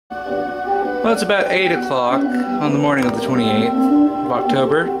Well, it's about 8 o'clock on the morning of the 28th of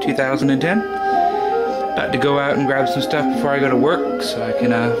October, 2010. About to go out and grab some stuff before I go to work so I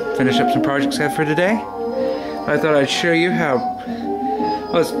can finish up some projects I have for today. I thought I'd show you how...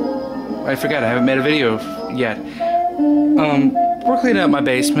 Well, I forgot, I haven't made a video yet. We're cleaning up my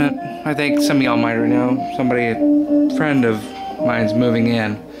basement. I think some of y'all might already know. A friend of mine's moving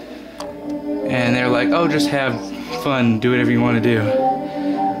in. And they're like, oh, just have fun, do whatever you want to do.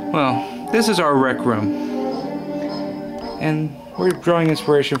 Well, this is our rec room. And we're drawing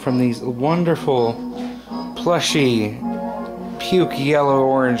inspiration from these wonderful, plushy, puke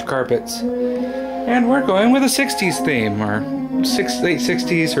yellow-orange carpets. And we're going with a 60s theme, or late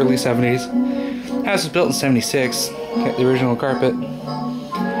 60s, early 70s. House was built in 76, kept the original carpet.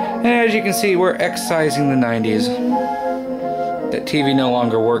 And as you can see, we're excising the 90s. That TV no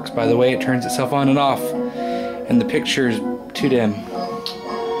longer works, by the way. It turns itself on and off. And the picture's too dim.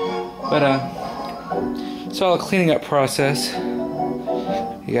 But, it's all a cleaning up process.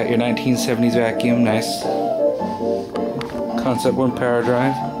 You got your 1970s vacuum, nice. Concept 1 power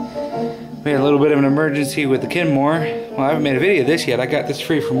drive. We had a little bit of an emergency with the Kenmore. Well, I haven't made a video of this yet. I got this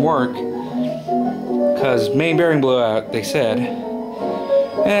free from work. Because main bearing blew out, they said.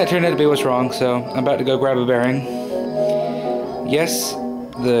 And it turned out to be what's wrong, so I'm about to go grab a bearing. Yes,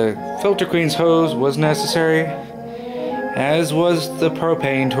 the Filter Queen's hose was necessary, as was the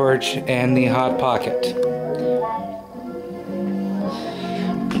propane torch and the hot pocket.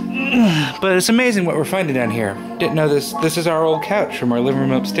 But it's amazing what we're finding down here. Didn't know this. This is our old couch from our living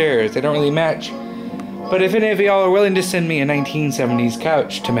room upstairs. They don't really match. But if any of y'all are willing to send me a 1970s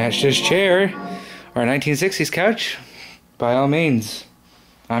couch to match this chair, or a 1960s couch, by all means.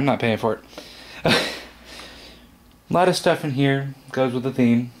 I'm not paying for it. A lot of stuff in here goes with the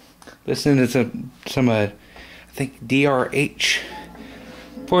theme. Listen to some I think DRH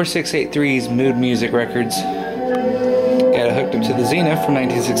 4683's mood music records. Got it hooked up to the Zenith from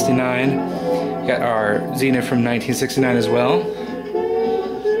 1969. Got our Zenith from 1969 as well.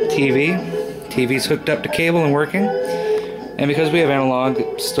 TV's hooked up to cable and working. And because we have analog,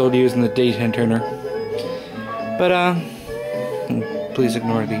 it's still using the D10 turner. But please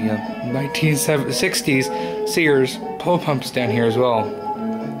ignore the 1960s Sears pole pumps down here as well,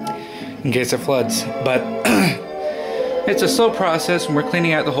 in case it floods. But it's a slow process and we're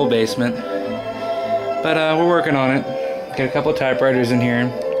cleaning out the whole basement. But we're working on it. Got a couple of typewriters in here.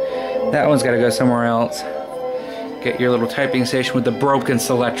 That one's got to go somewhere else. Get your little typing station with the broken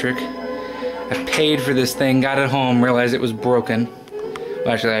Selectric. I paid for this thing, got it home, realized it was broken. Well,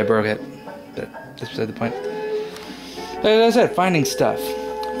 actually, I broke it, but that's beside the point. But as I said, finding stuff.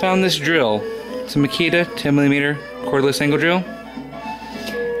 Found this drill. It's a Makita 10mm cordless angle drill.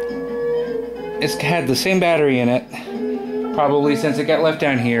 It's had the same battery in it, probably since it got left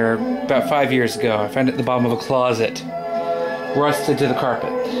down here about 5 years ago. I found it at the bottom of a closet, rusted to the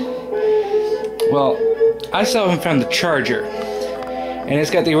carpet. Well, I still haven't found the charger. And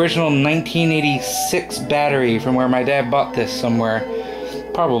it's got the original 1986 battery from where my dad bought this somewhere.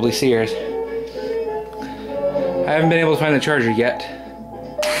 Probably Sears. I haven't been able to find the charger yet.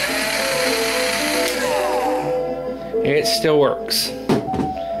 It still works.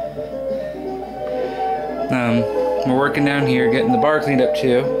 We're working down here, getting the bar cleaned up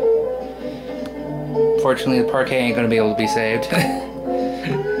too. Fortunately, the parquet ain't going to be able to be saved.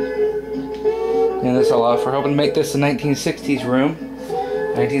 And that's all off. We're hoping to make this a 1960s room.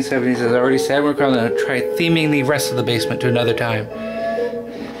 1970s, as I already said. We're going to try theming the rest of the basement to another time.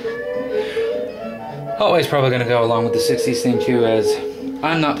 Always probably going to go along with the 60s theme too, as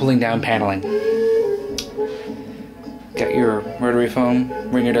I'm not pulling down paneling. Got your rotary phone.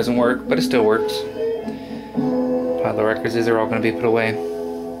 Ringer doesn't work, but it still works. Pile of records, these are all going to be put away.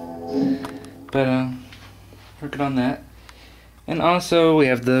 But, working on that. And also, we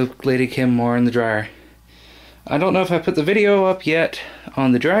have the Lady Kenmore in the dryer. I don't know if I put the video up yet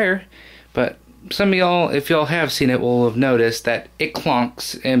on the dryer, but some of y'all, if y'all have seen it, will have noticed that it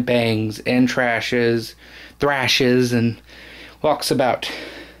clonks and bangs and thrashes and walks about.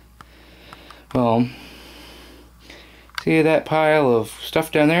 Well, see that pile of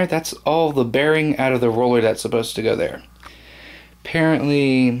stuff down there? That's all the bearing out of the roller that's supposed to go there.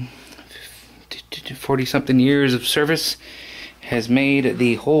 Apparently, 40-something years of service has made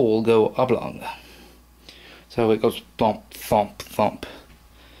the hole go oblong. So it goes thump, thump, thump.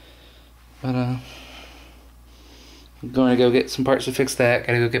 But, I'm going to go get some parts to fix that.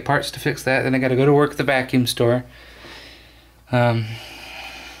 Gotta go get parts to fix that. Then I gotta go to work at the vacuum store. Another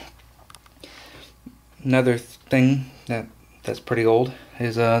thing that's pretty old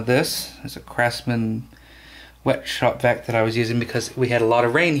is this. It's a Craftsman wet shop vac that I was using because we had a lot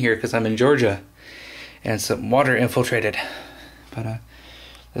of rain here because I'm in Georgia and some water infiltrated. But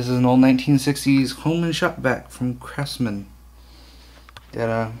this is an old 1960s home and shop vac from Craftsman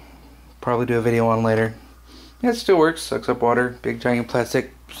that probably do a video on later. Yeah, it still works, sucks up water, big giant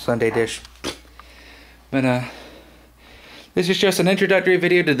plastic sundae dish. But this is just an introductory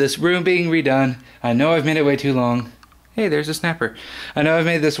video to this room being redone. I know I've made it way too long. Hey, there's a snapper. I know I've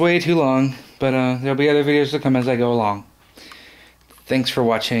made this way too long, but there'll be other videos to come as I go along. Thanks for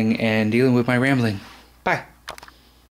watching and dealing with my rambling.